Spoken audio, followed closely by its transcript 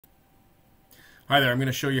Hi there, I'm going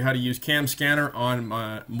to show you how to use CamScanner on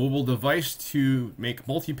my mobile device to make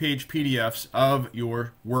multi-page PDFs of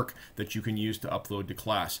your work that you can use to upload to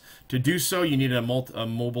class. To do so, you need a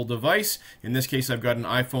mobile device. In this case, I've got an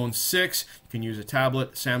iPhone 6. You can use a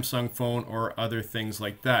tablet, Samsung phone, or other things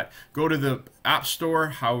like that. Go to the App Store,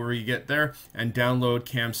 however you get there, and download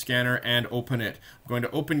CamScanner and open it. I'm going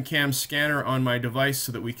to open CamScanner on my device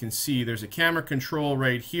so that we can see there's a camera control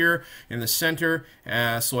right here in the center,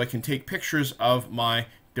 so I can take pictures of my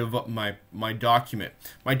document.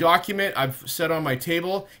 My document I've set on my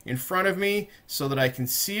table in front of me so that I can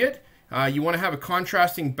see it. You want to have a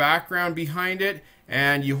contrasting background behind it,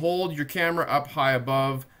 and you hold your camera up high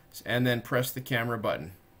above and then press the camera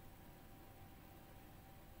button.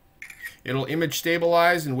 It'll image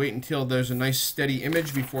stabilize and wait until there's a nice steady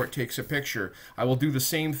image before it takes a picture. I will do the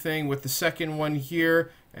same thing with the second one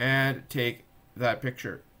here and take that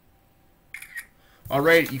picture.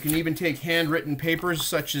 Alright, you can even take handwritten papers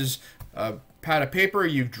such as a pad of paper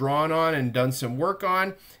you've drawn on and done some work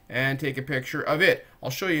on and take a picture of it.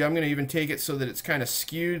 I'll show you. I'm going to even take it so that it's kind of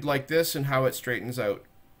skewed like this and how it straightens out.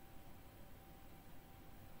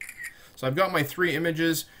 So I've got my three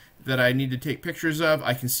images that I need to take pictures of.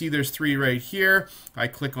 I can see there's three right here. I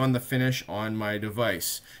click on the finish on my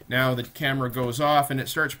device. Now the camera goes off and it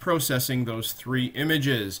starts processing those three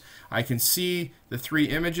images. I can see the three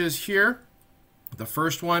images here. The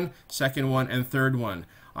first one, second one, and third one.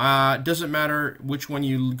 Doesn't matter which one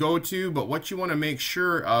you go to, but what you want to make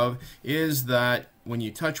sure of is that when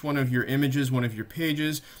you touch one of your images, one of your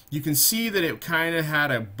pages, you can see that it kind of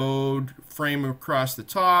had a bowed frame across the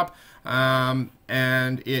top,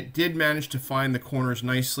 and it did manage to find the corners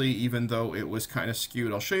nicely even though it was kind of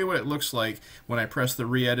skewed. I'll show you what it looks like when I press the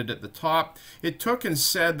re-edit at the top. It took and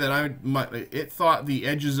said that it thought the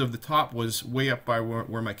edges of the top was way up by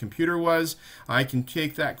where my computer was. I can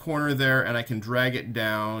take that corner there and I can drag it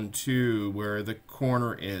down to where the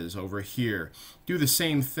corner is over here. Do the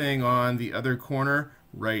same thing on the other corner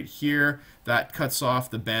right here. That cuts off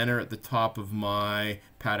the banner at the top of my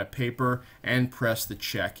pad of paper, and press the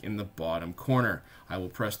check in the bottom corner. I will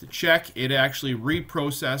press the check. It actually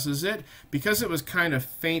reprocesses it. Because it was kind of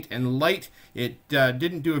faint and light, it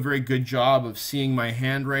didn't do a very good job of seeing my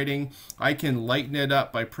handwriting. I can lighten it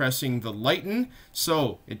up by pressing the lighten.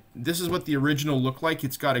 So this is what the original looked like.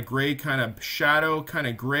 It's got a gray kind of shadow, kind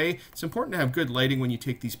of gray. It's important to have good lighting when you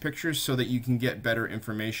take these pictures so that you can get better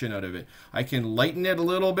information out of it. I can lighten it a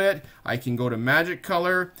little bit. I can go to magic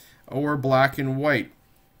color or black and white.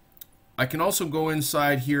 I can also go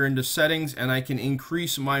inside here into settings and I can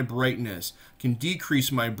increase my brightness, can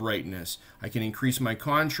decrease my brightness. I can increase my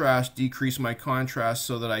contrast, decrease my contrast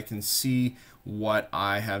so that I can see what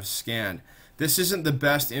I have scanned. This isn't the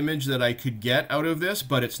best image that I could get out of this,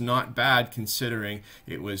 but it's not bad considering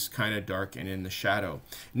it was kind of dark and in the shadow.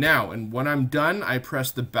 Now, and when I'm done, I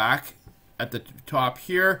press the back at the top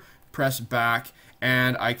here, press back,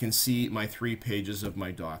 and I can see my 3 pages of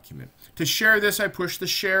my document. To share this, I push the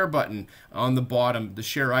share button on the bottom, the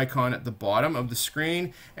share icon at the bottom of the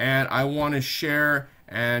screen, and I want to share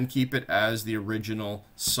and keep it as the original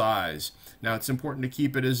size. Now it's important to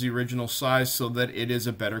keep it as the original size so that it is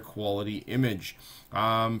a better quality image.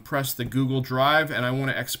 Press the Google Drive, and I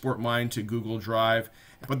want to export mine to Google Drive.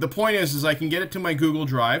 But the point is I can get it to my Google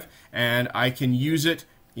Drive and I can use it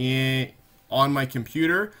on my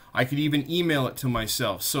computer. I could even email it to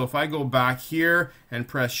myself. So if I go back here and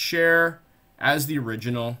press share as the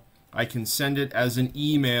original, I can send it as an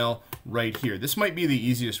email right here. This might be the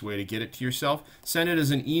easiest way to get it to yourself. Send it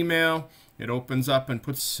as an email. It opens up and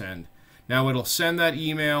puts send. Now it'll send that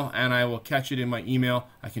email and I will catch it in my email.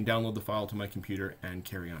 I can download the file to my computer and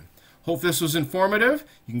carry on. Hope this was informative.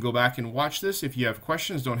 You can go back and watch this. If you have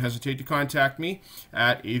questions, don't hesitate to contact me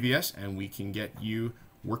at AVS and we can get you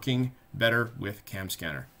working better with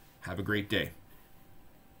CamScanner. Have a great day.